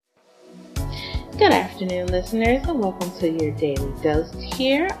Good afternoon, listeners, and welcome to your daily dose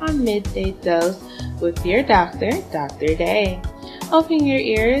here on Midday Dose with your doctor, Dr. Day. Open your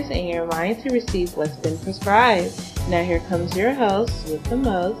ears and your mind to receive what's been prescribed. Now here comes your host with the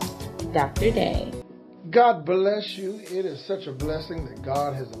most, Dr. Day. God bless you. It is such a blessing that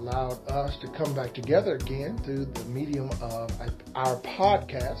God has allowed us to come back together again through the medium of our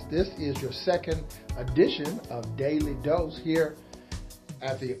podcast. This is your second edition of Daily Dose here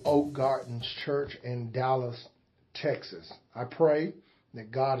at the Oak Gardens Church in Dallas, Texas. I pray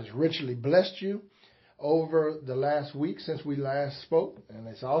that God has richly blessed you over the last week since we last spoke. And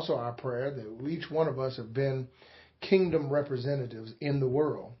it's also our prayer that each one of us have been kingdom representatives in the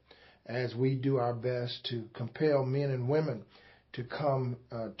world as we do our best to compel men and women to come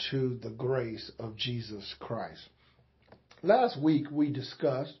to the grace of Jesus Christ. Last week we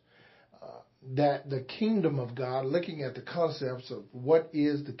discussed that the kingdom of God, looking at the concepts of what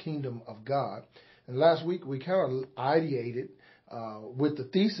is the kingdom of God. And last week we kind of ideated with the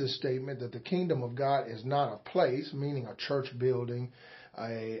thesis statement that the kingdom of God is not a place, meaning a church building,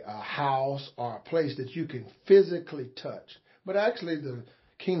 a house, or a place that you can physically touch. But actually the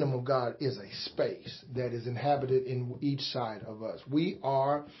kingdom of God is a space that is inhabited in each side of us. We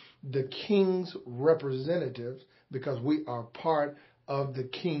are the king's representatives because we are part of the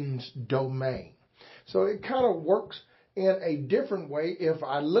king's domain. So it kind of works in a different way. If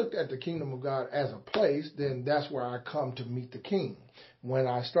I looked at the kingdom of God as a place, then that's where I come to meet the king. When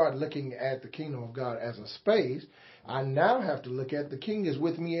I start looking at the kingdom of God as a space, I now have to look at the king is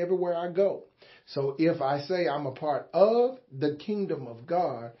with me everywhere I go. So if I say I'm a part of the kingdom of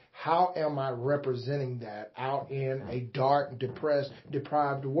God, how am I representing that out in a dark, depressed,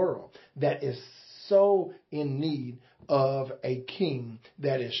 deprived world that is so in need of a king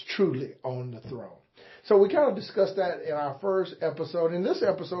that is truly on the throne? So we kind of discussed that in our first episode. In this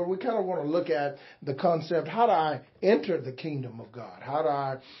episode, we kind of want to look at the concept, how do I enter the kingdom of God? How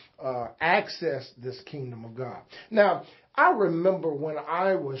do I access this kingdom of God? Now, I remember when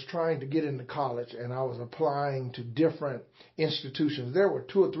I was trying to get into college and I was applying to different institutions, there were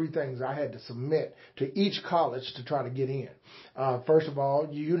 2 or 3 things I had to submit to each college to try to get in. First of all,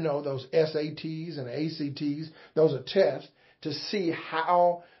 you know those SATs and ACTs, those are tests to see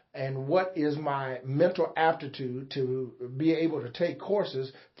how and what is my mental aptitude to be able to take courses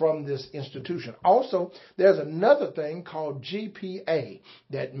from this institution. Also, there's another thing called GPA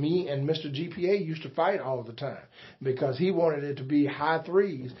that me and Mr. GPA used to fight all the time because he wanted it to be high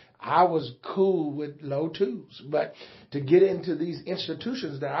 3s. I was cool with low 2s. But to get into these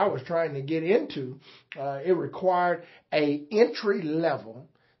institutions that I was trying to get into, it required an entry level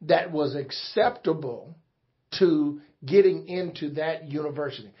that was acceptable to getting into that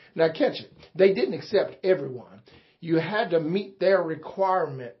university. Now catch it. They didn't accept everyone. You had to meet their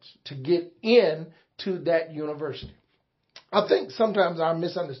requirements to get in to that university. I think sometimes our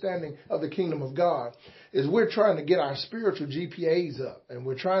misunderstanding of the kingdom of God is we're trying to get our spiritual GPAs up and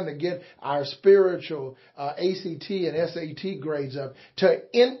we're trying to get our spiritual ACT and SAT grades up to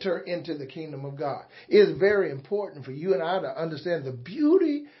enter into the kingdom of God. It is very important for you and I to understand the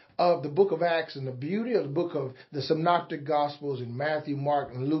beauty of the book of Acts and the beauty of the book of the Synoptic Gospels in Matthew,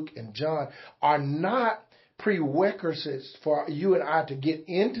 Mark, and Luke, and John are not prerequisites for you and I to get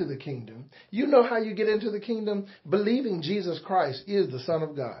into the kingdom. You know how you get into the kingdom? Believing Jesus Christ is the Son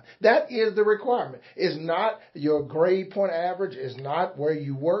of God. That is the requirement. It's not your grade point average. It's not where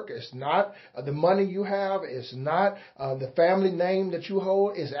you work. It's not the money you have. It's not the family name that you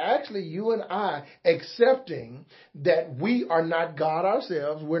hold. It's actually you and I accepting that we are not God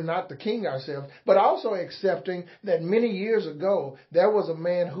ourselves. We're not the king ourselves, but also accepting that many years ago, there was a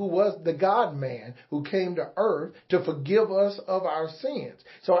man who was the God man who came to earth to forgive us of our sins.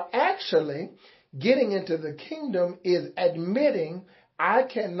 So actually, getting into the kingdom is admitting I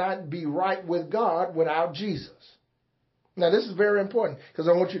cannot be right with God without Jesus. Now, this is very important because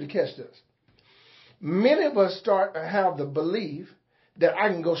I want you to catch this. Many of us start to have the belief that I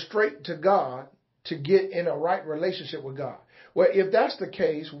can go straight to God to get in a right relationship with God. Well, if that's the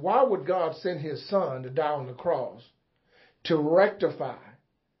case, why would God send his son to die on the cross to rectify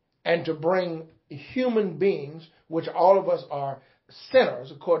and to bring human beings, which all of us are sinners,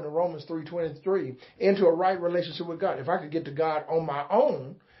 according to Romans 3:23, into a right relationship with God? If I could get to God on my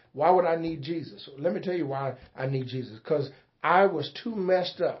own, why would I need Jesus? Let me tell you why I need Jesus. Because I was too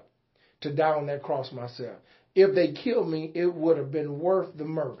messed up to die on that cross myself. If they killed me, it would have been worth the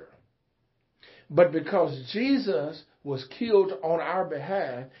murder. But because Jesus was killed on our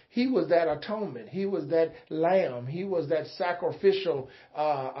behalf, he was that atonement. He was that lamb. He was that sacrificial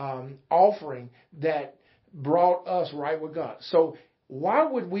offering that brought us right with God. So why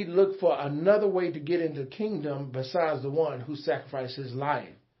would we look for another way to get into the kingdom besides the one who sacrificed his life?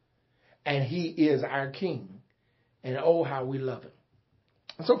 And he is our king. And oh, how we love him.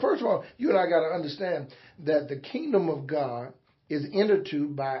 So first of all, you and I got to understand that the kingdom of God is entered to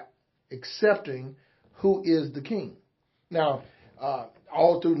by accepting who is the king. Now,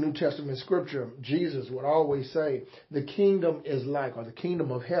 all through New Testament scripture, Jesus would always say, the kingdom is like, or the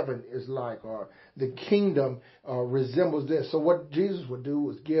kingdom of heaven is like, or the kingdom resembles this. So what Jesus would do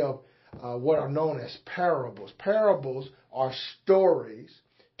was give what are known as parables. Parables are stories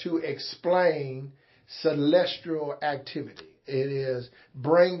to explain celestial activity. It is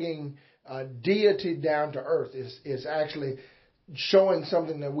bringing deity down to earth. It's actually showing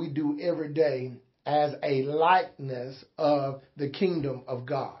something that we do every day as a likeness of the kingdom of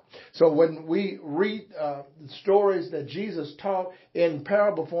God. So when we read stories that Jesus taught in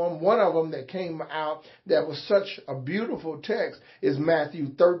parable form, one of them that came out that was such a beautiful text is Matthew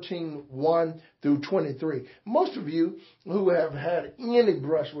 13:1 through 23. Most of you who have had any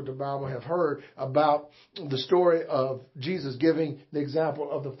brush with the Bible have heard about the story of Jesus giving the example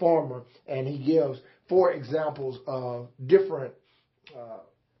of the farmer, and he gives 4 examples of different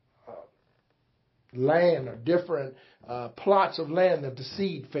land or different plots of land that the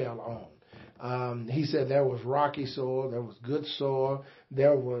seed fell on. He said there was rocky soil, there was good soil,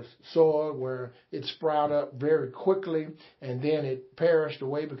 there was soil where it sprouted up very quickly and then it perished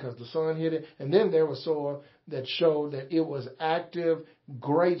away because the sun hit it. And then there was soil that showed that it was active,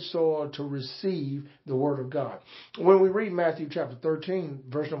 great soil to receive the word of God. When we read Matthew chapter 13,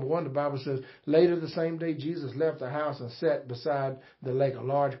 verse number 1, the Bible says, later the same day Jesus left the house and sat beside the lake. A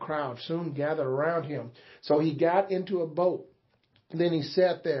large crowd soon gathered around him. So he got into a boat. Then he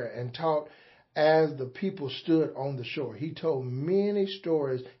sat there and taught as the people stood on the shore. He told many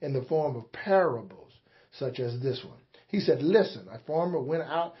stories in the form of parables, such as this one. He said, listen, a farmer went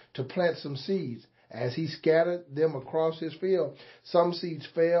out to plant some seeds. As he scattered them across his field, some seeds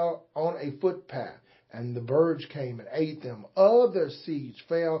fell on a footpath, and the birds came and ate them. Other seeds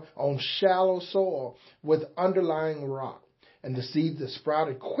fell on shallow soil with underlying rock, and the seeds that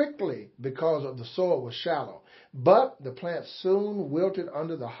sprouted quickly because of the soil was shallow. But the plants soon wilted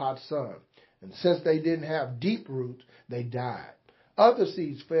under the hot sun, and since they didn't have deep roots, they died. Other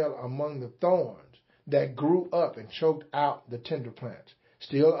seeds fell among the thorns that grew up and choked out the tender plants.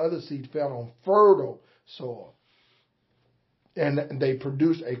 Still other seeds fell on fertile soil, and they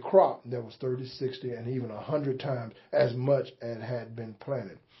produced a crop that was 30, 60, and even 100 times as much as had been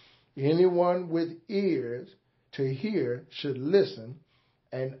planted. Anyone with ears to hear should listen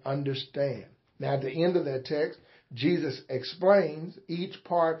and understand. Now, at the end of that text, Jesus explains each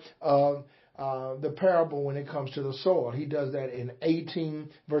part of the parable when it comes to the soil. He does that in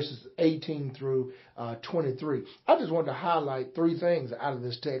verses 18 through 23. I just wanted to highlight 3 things out of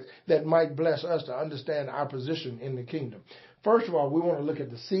this text that might bless us to understand our position in the kingdom. First of all, we want to look at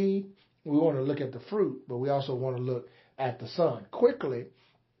the seed, we want to look at the fruit, but we also want to look at the son. Quickly,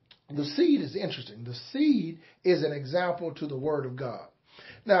 the seed is interesting. The seed is an example to the word of God.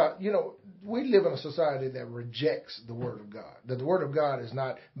 Now, we live in a society that rejects the Word of God, that the Word of God is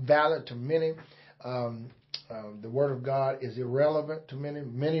not valid to many. The Word of God is irrelevant to many.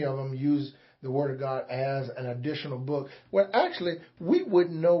 Many of them use the Word of God as an additional book. Well, actually, we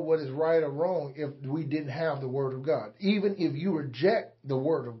wouldn't know what is right or wrong if we didn't have the Word of God. Even if you reject the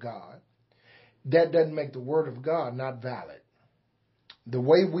Word of God, that doesn't make the Word of God not valid. The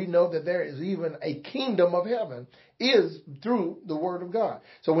way we know that there is even a kingdom of heaven is through the word of God.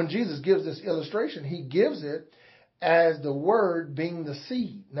 So when Jesus gives this illustration, he gives it as the word being the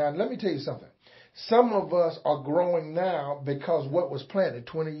seed. Now, let me tell you something. Some of us are growing now because what was planted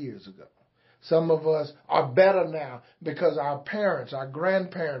 20 years ago. Some of us are better now because our parents, our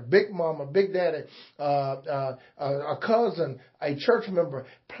grandparents, big mama, big daddy, a cousin, a church member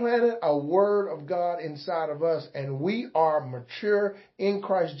planted a word of God inside of us, and we are mature in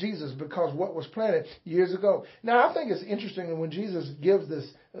Christ Jesus because what was planted years ago. Now, I think it's interesting when Jesus gives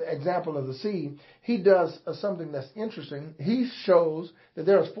this example of the seed, he does something that's interesting. He shows that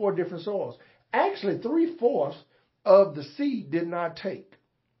there's 4 different soils. Actually, 3/4 of the seed did not take.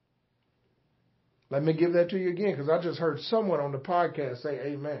 Let me give that to you again, because I just heard someone on the podcast say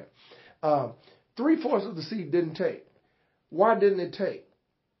amen. 3/4 of the seed didn't take. Why didn't it take?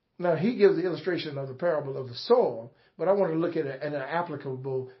 Now, he gives the illustration of the parable of the soil, but I want to look at it in an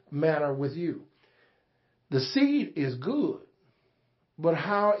applicable manner with you. The seed is good, but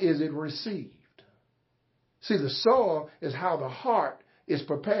how is it received? See, the soil is how the heart is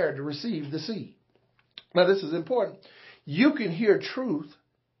prepared to receive the seed. Now, this is important. You can hear truth,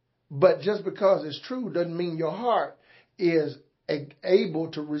 but just because it's true doesn't mean your heart is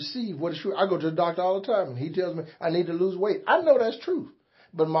able to receive what is true. I go to the doctor all the time, and he tells me I need to lose weight. I know that's true.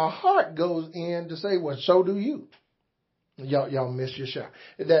 But my heart goes in to say, well, so do you. Y'all missed your shot.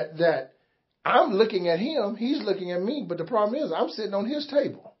 That I'm looking at him, he's looking at me, but the problem is I'm sitting on his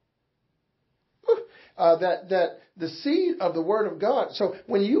table. That the seed of the Word of God. So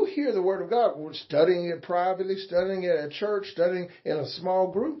when you hear the Word of God, we're studying it privately, studying it at church, studying in a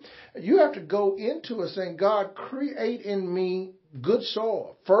small group, you have to go into it saying, God, create in me good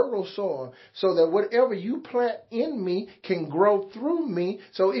soil, fertile soil, so that whatever you plant in me can grow through me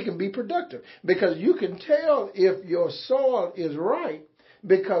so it can be productive. Because you can tell if your soil is right,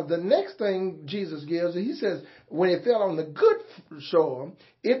 because the next thing Jesus gives, he says, when it fell on the good soil,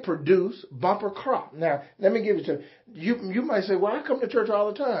 it produced bumper crop. Now, let me give it to you. You might say, well, I come to church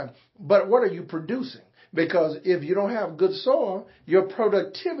all the time. But what are you producing? Because if you don't have good soil, your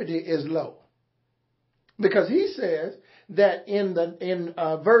productivity is low. Because he says that in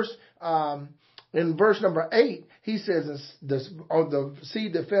verse number 8, he says the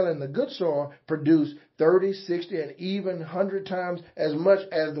seed that fell in the good soil produced 30, 60, and even 100 times as much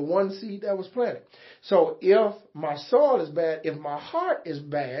as the one seed that was planted. So if my soil is bad, if my heart is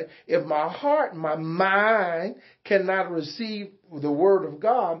bad, if my mind cannot receive the Word of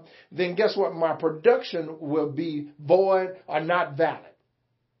God, then guess what? My production will be void or not valid.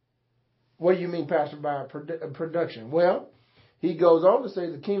 What do you mean, Pastor, by production? Well, he goes on to say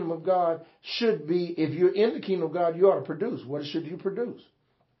the kingdom of God should be, if you're in the kingdom of God, you ought to produce. What should you produce?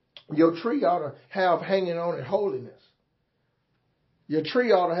 Your tree ought to have hanging on it holiness. Your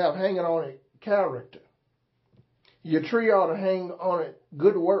tree ought to have hanging on it character. Your tree ought to hang on it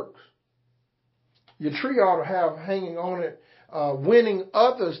good works. Your tree ought to have hanging on it winning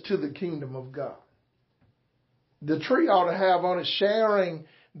others to the kingdom of God. The tree ought to have on it sharing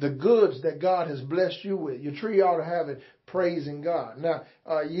the goods that God has blessed you with. Your tree ought to have it praising God. Now,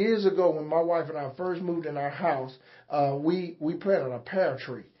 years ago when my wife and I first moved in our house, we planted a pear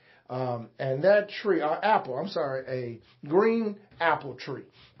tree. And that tree, a green apple tree.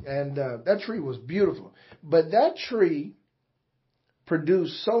 And that tree was beautiful. But that tree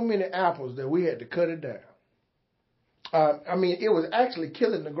produced so many apples that we had to cut it down. It was actually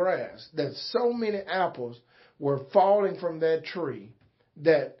killing the grass, that so many apples were falling from that tree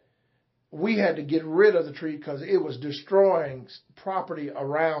that we had to get rid of the tree because it was destroying property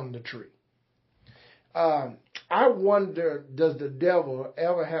around the tree. I wonder, does the devil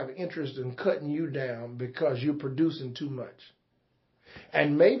ever have interest in cutting you down because you're producing too much?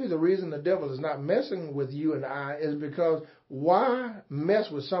 And maybe the reason the devil is not messing with you and I is because why mess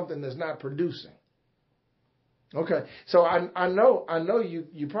with something that's not producing? Okay, so I know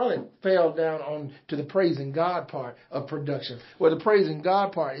you probably fell down on to the praising God part of production. Well, the praising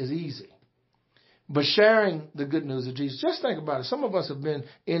God part is easy. But sharing the good news of Jesus, just think about it. Some of us have been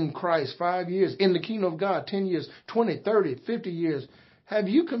in Christ 5 years, in the kingdom of God 10 years, 20, 30, 50 years. Have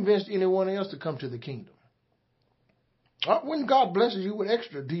you convinced anyone else to come to the kingdom? When God blesses you with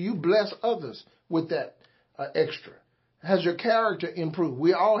extra, do you bless others with that extra? Has your character improved?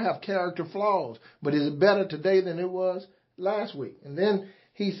 We all have character flaws, but is it better today than it was last week? And then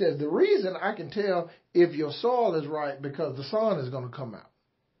he says, the reason I can tell if your soil is right, because the sun is going to come out.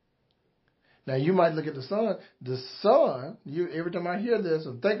 Now, you might look at the sun. The sun, every time I hear this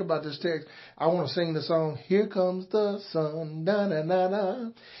and think about this text, I want to sing the song, Here Comes the Sun,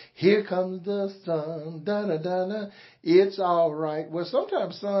 da-na-na-na. Here comes the sun, da-na-na-na. It's all right. Well,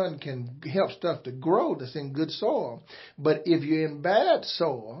 sometimes sun can help stuff to grow that's in good soil. But if you're in bad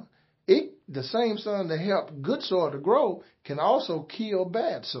soil, the same sun that helped good soil to grow can also kill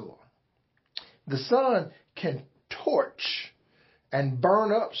bad soil. The sun can torch and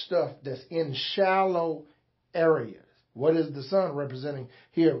burn up stuff that's in shallow areas. What is the sun representing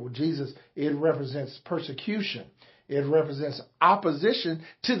here? Well, Jesus, it represents persecution. It represents opposition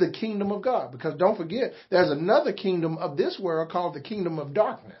to the kingdom of God. Because don't forget, there's another kingdom of this world called the kingdom of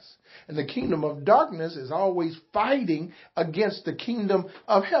darkness. And the kingdom of darkness is always fighting against the kingdom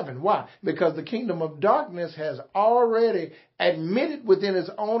of heaven. Why? Because the kingdom of darkness has already admitted within its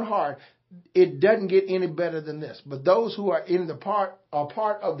own heart it doesn't get any better than this. But those who are in part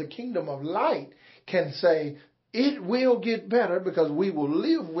of the kingdom of light can say, it will get better because we will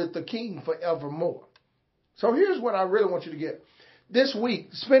live with the King forevermore. So here's what I really want you to get. This week,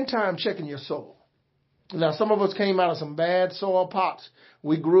 spend time checking your soul. Now, some of us came out of some bad soil pots.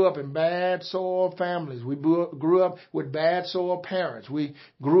 We grew up in bad soil families. We grew up with bad soil parents. We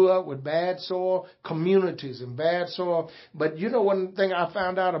grew up with bad soil communities and bad soil. But you know one thing I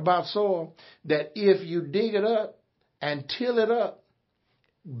found out about soil? That if you dig it up and till it up,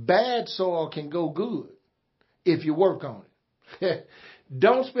 bad soil can go good if you work on it.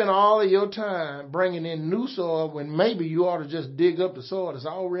 Don't spend all of your time bringing in new soil when maybe you ought to just dig up the soil that's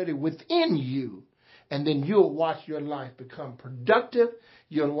already within you. And then you'll watch your life become productive.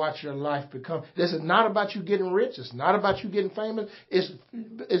 You'll watch your life become. This is not about you getting rich. It's not about you getting famous.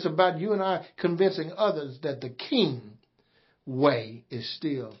 It's about you and I convincing others that the King way is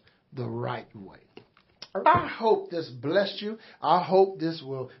still the right way. I hope this blessed you. I hope this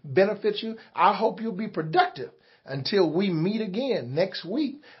will benefit you. I hope you'll be productive until we meet again next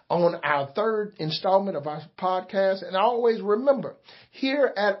week on our third installment of our podcast. And always remember,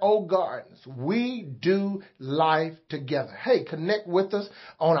 here at Oak Gardens, we do life together. Hey, connect with us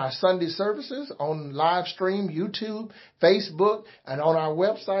on our Sunday services, on live stream, YouTube, Facebook, and on our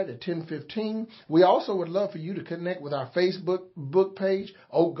website at 1015. We also would love for you to connect with our Facebook book page,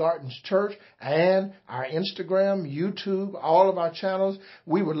 Oak Gardens Church, and our Instagram, YouTube, all of our channels.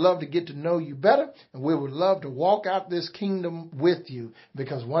 We would love to get to know you better, and we would love to walk out this kingdom with you,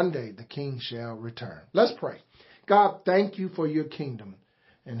 because one day the King shall return. Let's pray. God, thank you for your kingdom,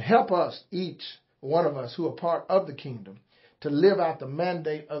 and help us, each one of us who are part of the kingdom, to live out the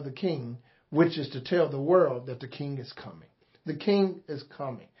mandate of the King, which is to tell the world that the King is coming. The King is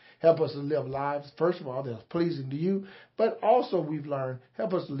coming. Help us to live lives, first of all, that are pleasing to you, but also we've learned,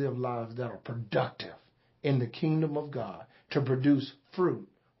 help us to live lives that are productive in the kingdom of God, to produce fruit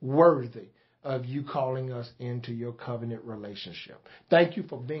worthy of you calling us into your covenant relationship. Thank you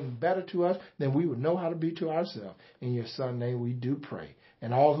for being better to us than we would know how to be to ourselves. In your Son's name we do pray.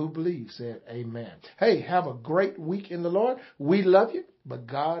 And all who believe said amen. Hey, have a great week in the Lord. We love you, but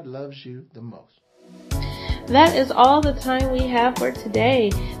God loves you the most. That is all the time we have for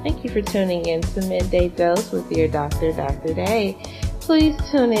today. Thank you for tuning in to Midday Dose with your doctor, Dr. Day. Please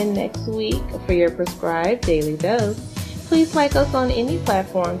tune in next week for your prescribed daily dose. Please like us on any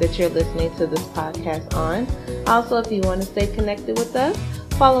platform that you're listening to this podcast on. Also, if you want to stay connected with us,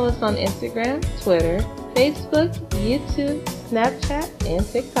 follow us on Instagram, Twitter, Facebook, YouTube, Snapchat, and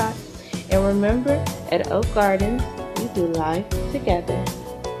TikTok. And remember, at Oak Gardens, we do life together.